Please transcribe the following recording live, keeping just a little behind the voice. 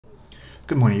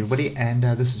Good morning, everybody, and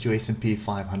this is your S&P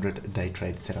 500 day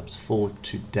trade setups for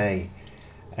today.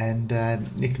 And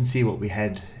you can see what we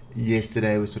had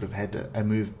yesterday. We sort of had a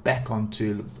move back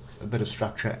onto a bit of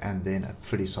structure and then a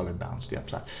pretty solid bounce to the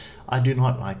upside. I do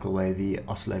not like the way the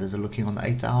oscillators are looking on the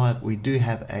 8-hour. We do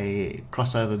have a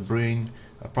crossover brewing,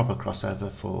 a proper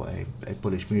crossover for a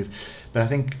bullish move. But I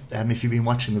think if you've been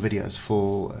watching the videos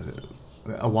for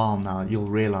a while now, you'll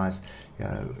realize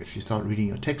if you start reading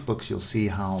your textbooks, you'll see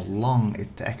how long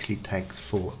it actually takes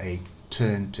for a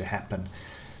turn to happen.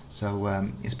 So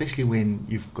especially when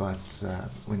you've got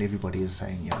when everybody is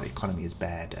saying the economy is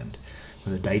bad, and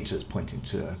when the data is pointing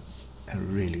to a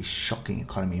really shocking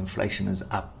economy, inflation is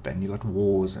up, and you've got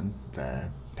wars and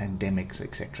pandemics,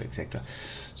 etc., etc.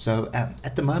 So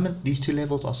at the moment, these two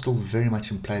levels are still very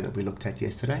much in play that we looked at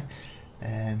yesterday.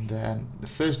 And the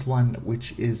first one,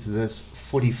 which is this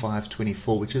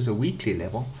 45.24, which is a weekly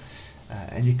level,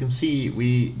 and you can see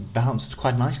we bounced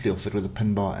quite nicely off it with a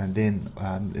pin bar, and then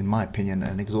in my opinion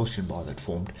an exhaustion bar that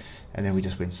formed, and then we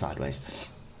just went sideways.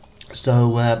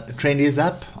 So the trend is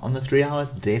up on the 3-hour,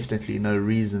 definitely no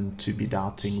reason to be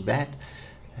doubting that.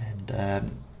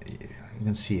 And you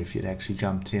can see if you'd actually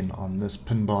jumped in on this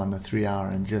pin bar on the 3-hour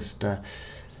and just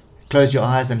closed your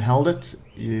eyes and held it,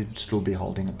 you'd still be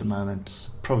holding at the moment,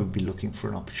 probably looking for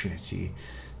an opportunity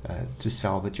to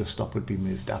sell, but your stop would be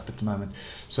moved up at the moment.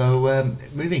 So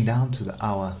moving down to the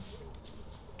hour,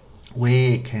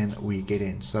 where can we get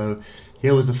in? So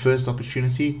here was the first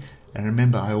opportunity, and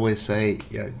remember, I always say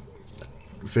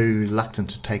very reluctant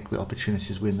to take the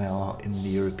opportunities when they are in the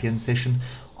European session.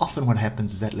 Often what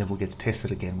happens is that level gets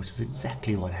tested again, which is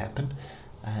exactly what happened.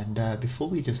 And before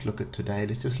we just look at today,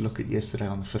 let's just look at yesterday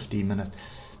on the 15-minute.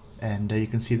 And you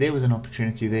can see there was an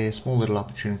opportunity there, a small little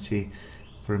opportunity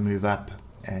for a move up.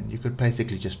 And you could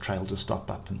basically just trail to stop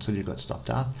up until you got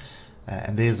stopped out.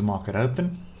 And there's the market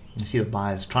open. You see the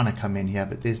buyers trying to come in here,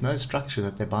 but there's no structure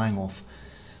that they're buying off.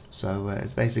 So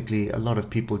it's basically a lot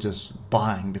of people just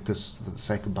buying because for the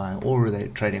sake of buying, or they're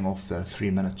trading off the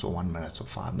 3 minutes or 1 minute or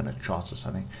 5-minute charts or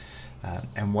something.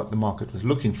 And what the market was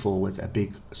looking for was a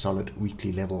big solid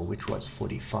weekly level, which was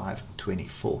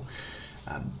 45.24.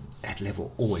 That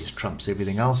level always trumps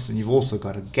everything else. And you've also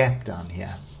got a gap down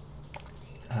here,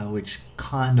 which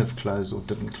kind of closed or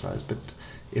didn't close, but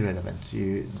irrelevant.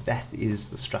 That is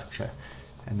the structure.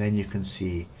 And then you can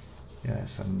see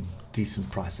some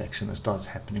decent price action that starts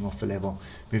happening off the level,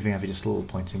 moving over just a little,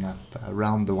 pointing up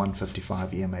around the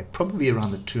 155 EMA, probably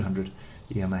around the 200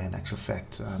 EMA in actual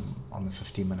fact, on the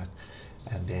 15-minute,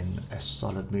 and then a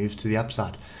solid move to the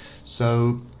upside.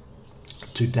 So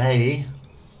today,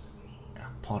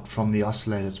 apart from the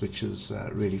oscillators, which is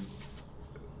really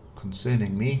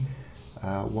concerning me,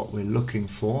 what we're looking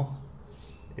for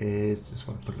is, just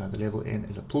want to put another level in,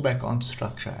 is a pullback onto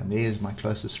structure, and there's my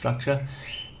closest structure.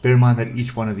 Bear in mind that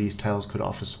each one of these tails could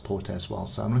offer support as well.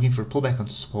 So I'm looking for a pullback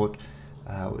onto support.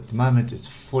 At the moment it's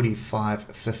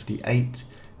 45.58.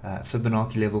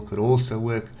 Fibonacci level could also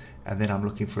work, and then I'm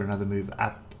looking for another move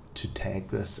up to tag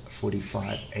this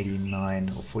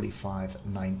 45.89 or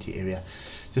 45.90 area.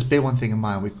 Just bear one thing in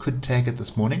mind, we could tag it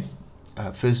this morning.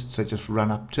 First, so just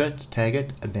run up to it, tag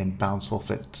it, and then bounce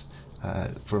off it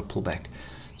for a pullback.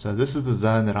 So this is the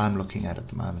zone that I'm looking at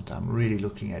the moment. I'm really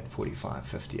looking at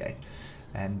 45.58.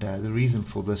 And the reason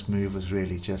for this move was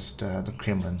really just the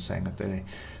Kremlin saying that they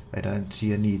don't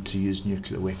see a need to use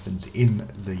nuclear weapons in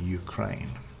the Ukraine.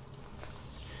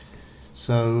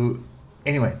 So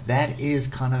anyway, that is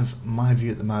kind of my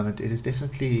view at the moment. It is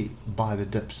definitely by the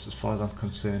dips as far as I'm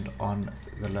concerned on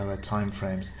the lower time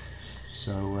frames.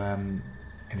 So and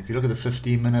if you look at the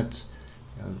 15-minute,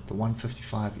 the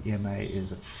 155 EMA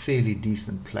is a fairly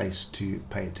decent place to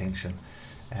pay attention.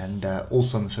 And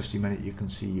also on the 50-minute, you can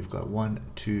see you've got 1,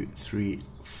 2, 3,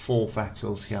 4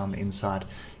 fractals here on the inside.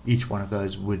 Each one of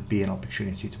those would be an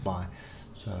opportunity to buy.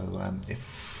 So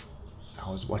if I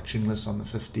was watching this on the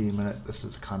 15-minute, this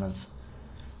is kind of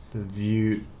the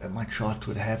view that my chart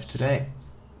would have today.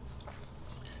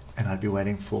 And I'd be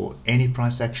waiting for any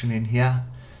price action in here.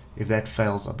 If that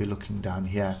fails, I'll be looking down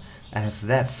here. And if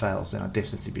that fails, then I'll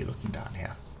definitely be looking down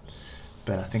here.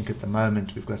 But I think at the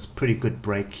moment, we've got a pretty good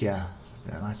break here.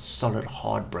 A nice solid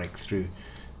hard breakthrough.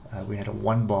 We had a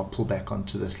 1-bar pullback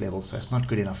onto this level, so it's not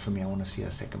good enough for me. I want to see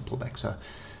a second pullback. So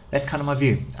that's kind of my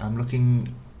view. I'm looking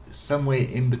somewhere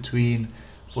in between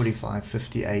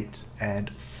 45.58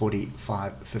 and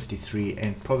 45.53,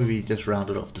 and probably just round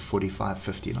it off to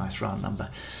 45.50, nice round number.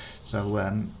 So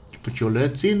put your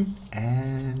alerts in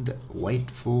and wait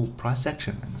for price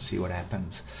action and see what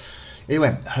happens.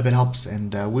 Anyway, hope it helps,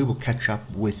 and we will catch up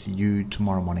with you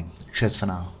tomorrow morning. Cheers for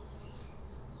now.